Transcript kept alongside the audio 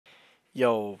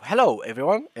Hello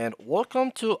everyone, and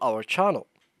welcome to our channel.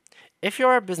 If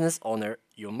you're a business owner,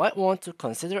 you might want to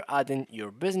consider adding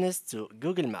your business to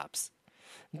Google Maps.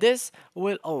 This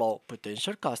will allow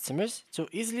potential customers to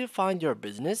easily find your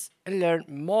business and learn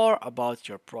more about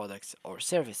your products or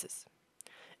services.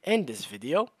 In this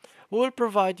video, we will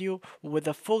provide you with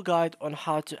a full guide on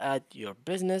how to add your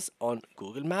business on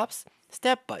Google Maps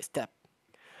step by step.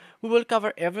 We will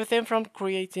cover everything from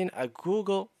creating a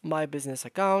Google My Business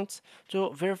account to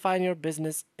verifying your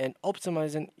business and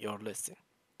optimizing your listing.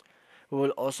 We will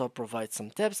also provide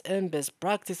some tips and best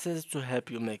practices to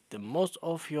help you make the most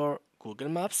of your Google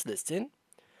Maps listing,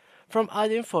 from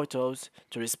adding photos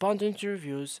to responding to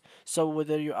reviews. So,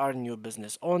 whether you are a new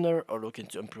business owner or looking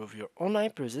to improve your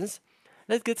online presence,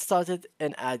 let's get started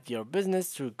and add your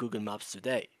business to Google Maps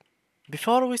today.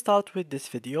 Before we start with this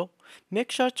video,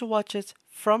 make sure to watch it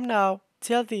from now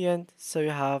till the end so you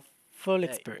have full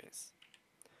experience.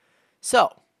 So,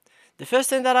 the first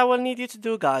thing that I will need you to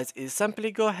do, guys, is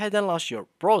simply go ahead and launch your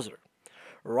browser.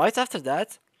 Right after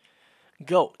that,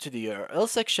 go to the URL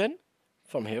section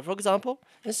from here, for example,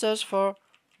 and search for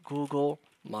Google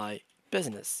My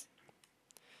Business.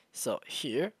 So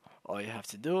here, all you have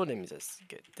to do, let me just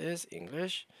get this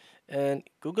English, and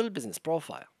Google Business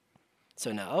Profile.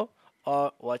 So now,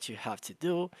 what you have to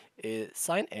do is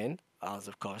sign in as,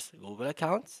 of course, Google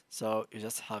account. So you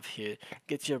just have here,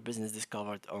 get your business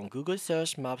discovered on Google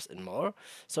search, maps, and more.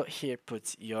 So here,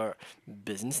 put your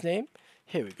business name.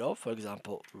 Here we go. For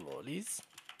example, Lollies.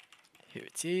 Here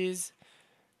it is.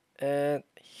 And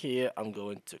here I'm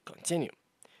going to continue.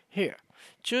 Here,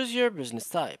 choose your business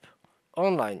type.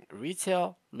 Online,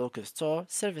 retail, local store,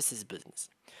 services business.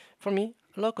 For me,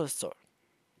 local store.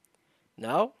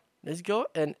 Now, let's go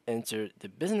and enter the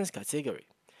business category.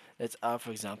 Let's add, for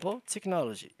example,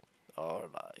 technology or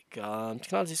like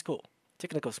technology school,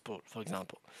 technical school, for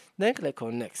example. Then click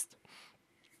on next.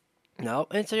 Now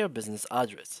enter your business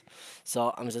address.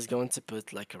 So I'm just going to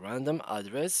put like a random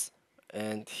address,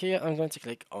 and here I'm going to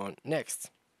click on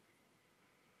next.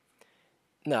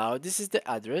 Now this is the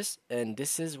address and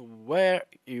this is where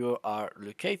you are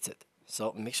located.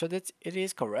 So make sure that it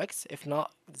is correct. If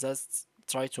not, just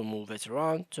try to move it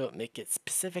around to make it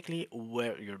specifically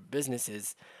where your business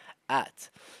is at.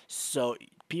 So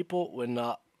people will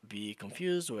not be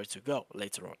confused where to go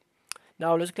later on.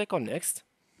 Now let's click on next.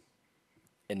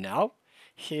 And now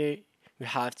here you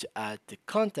have to add the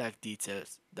contact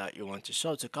details that you want to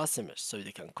show to customers so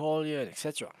they can call you and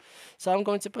etc. So I'm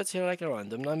going to put here like a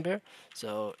random number.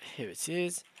 So here it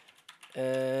is,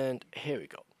 and here we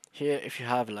go. Here, if you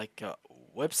have like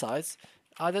websites,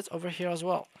 add it over here as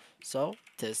well. So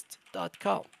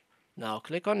test.com. Now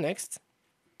click on next,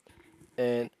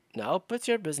 and now put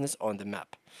your business on the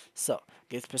map. So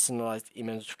get personalized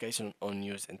email notification on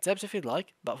news and tips if you'd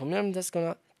like, but for me I'm just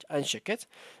gonna uncheck it.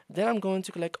 Then I'm going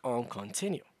to click on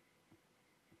continue.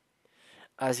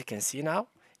 As you can see now,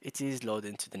 it is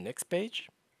loading to the next page,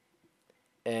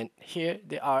 and here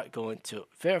they are going to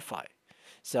verify.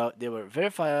 So they will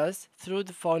verify us through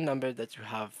the phone number that you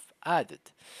have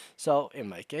added. So in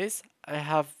my case, I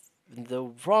have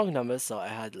the wrong number, so I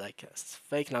had like a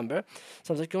fake number.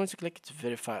 So I'm just going to click to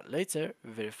verify later.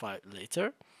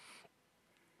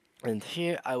 And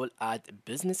here I will add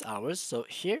business hours. So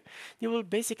here you will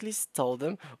basically tell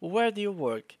them where do you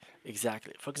work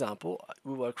exactly. For example,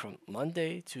 we work from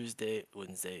Monday, Tuesday,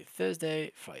 Wednesday,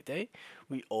 Thursday, Friday.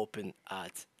 We open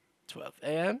at 12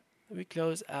 a.m. We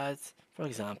close at, for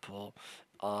example,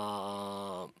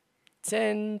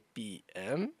 10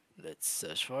 p.m. Let's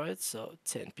search for it. So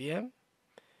 10 p.m.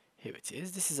 Here it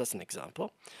is. This is just an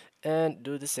example. And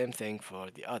do the same thing for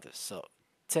the others. So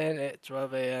 10 at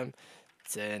 12 a.m.,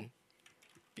 10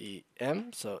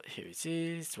 p.m. So here it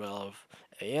is, 12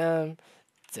 a.m.,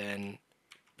 10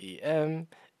 p.m.,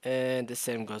 and the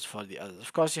same goes for the others.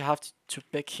 Of course, you have to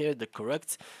pick here the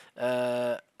correct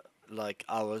like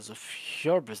hours of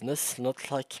your business,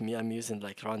 not like me, I'm using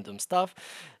like random stuff.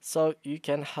 So you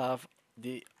can have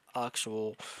the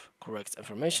actual correct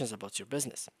informations about your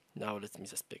business. Now let me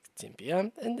just pick 10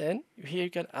 p.m. and then here you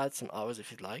can add some hours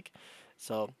if you'd like.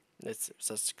 So let's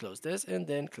just close this and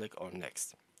then click on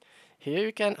next. Here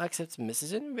you can accept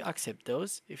messages. We accept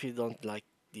those. If you don't like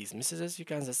these messages, you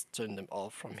can just turn them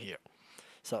off from here.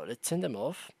 So let's turn them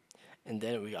off, and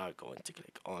then we are going to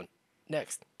click on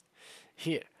next.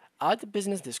 Here, add the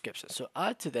business description. So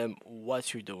add to them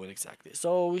what you're doing exactly.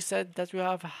 So we said that we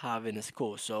have having a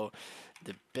school. So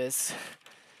the best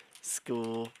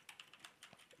school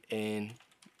in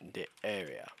the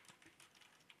area.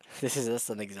 This is just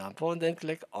an example, and then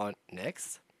click on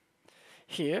next.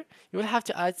 Here, you will have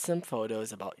to add some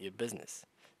photos about your business.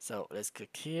 So let's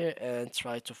click here and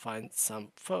try to find some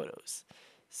photos.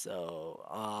 So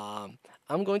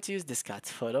I'm going to use this cat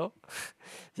photo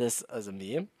just as a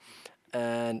meme.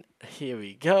 And here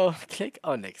we go. Click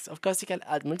on next. Of course, you can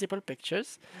add multiple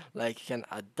pictures, like you can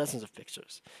add dozens of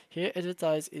pictures. Here,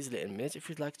 advertise easily in minutes. If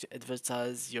you'd like to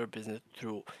advertise your business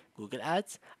through Google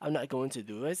Ads, I'm not going to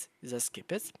do it, just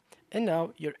skip it. And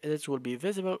now your edits will be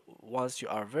visible once you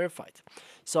are verified.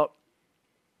 So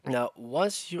now,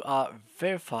 once you are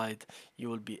verified, you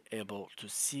will be able to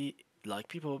see, like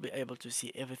people will be able to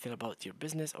see everything about your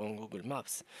business on Google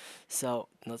Maps. So,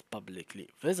 not publicly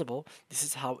visible. This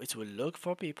is how it will look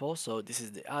for people. So, this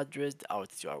is the address, the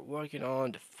outlet you are working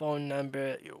on, the phone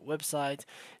number, your website,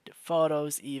 the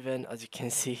photos, even as you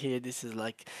can see here. This is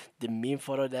like the meme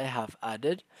photo that I have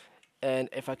added. And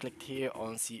if I click here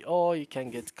on CO, you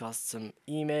can get custom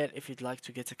email. If you'd like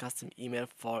to get a custom email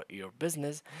for your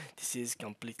business, this is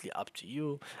completely up to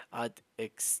you. Add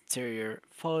exterior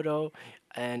photo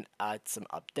and add some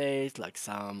updates, like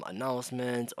some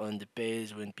announcements on the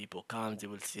page. When people come, they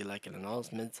will see like an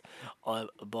announcement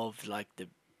above like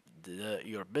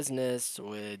your business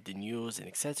with the news and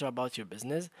etc about your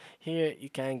business. Here you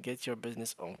can get your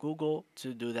business on Google.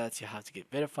 To do that, you have to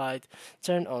get verified.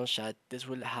 Turn on chat. This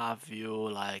will have you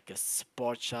like a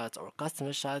support chat or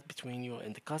customer chat between you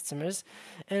and the customers.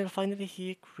 And finally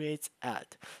here, create ad.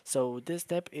 So this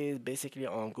step is basically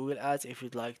on Google Ads. If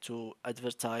you'd like to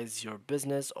advertise your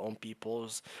business on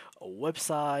people's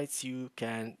websites, you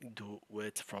can do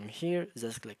it from here.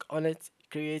 Just click on it,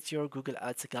 create your Google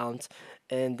Ads account,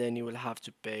 and then you will have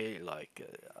to pay like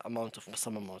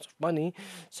some amount of money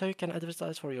so you can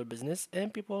advertise for your business,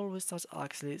 and people will start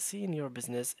actually seeing your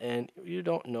business. And you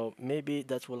don't know, maybe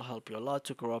that will help you a lot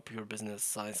to grow up your business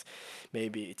size.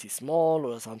 Maybe it is small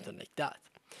or something like that.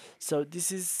 So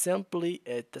this is simply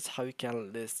it. That's how you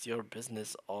can list your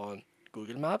business on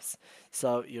Google Maps.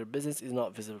 So your business is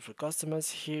not visible for customers.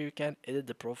 Here you can edit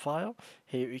the profile.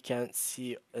 Here you can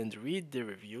see and read the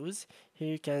reviews.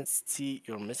 Here you can see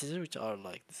your messages, which are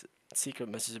like secret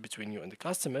messages between you and the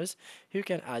customers. Here you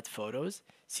can add photos,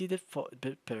 see the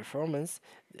performance.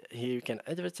 Here you can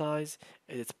advertise,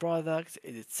 edit products,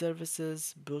 edit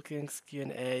services, bookings,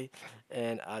 Q&A,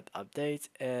 and add updates,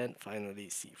 and finally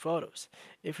see photos.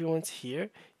 If you want here,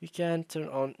 you can turn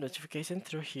on notification.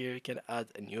 Through here you can add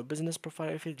a new business profile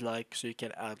if you'd like, so you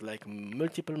can add like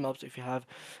multiple maps if you have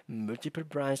multiple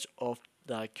branch of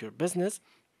like your business.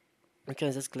 You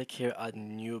can just click here, add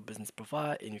new business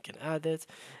profile, and you can add it.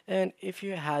 And if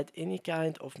you had any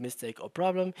kind of mistake or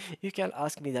problem, you can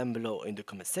ask me down below in the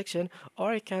comment section,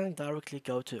 or you can directly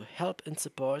go to help and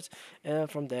support,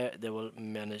 and from there they will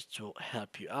manage to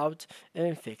help you out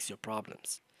and fix your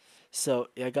problems. So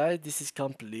yeah guys, this is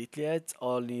completely it.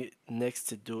 Only next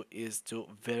to do is to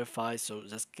verify. So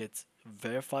just get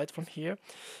verified from here.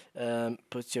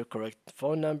 Put your correct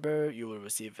phone number, you will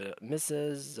receive a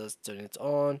message. Just turn it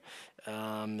on,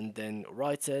 and then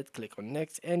write it, click on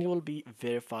next, and you will be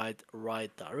verified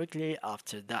right directly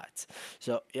after that.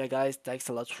 So yeah guys, thanks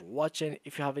a lot for watching.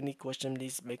 If you have any question,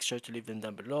 please make sure to leave them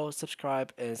down below,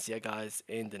 subscribe, and see you guys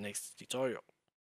in the next tutorial.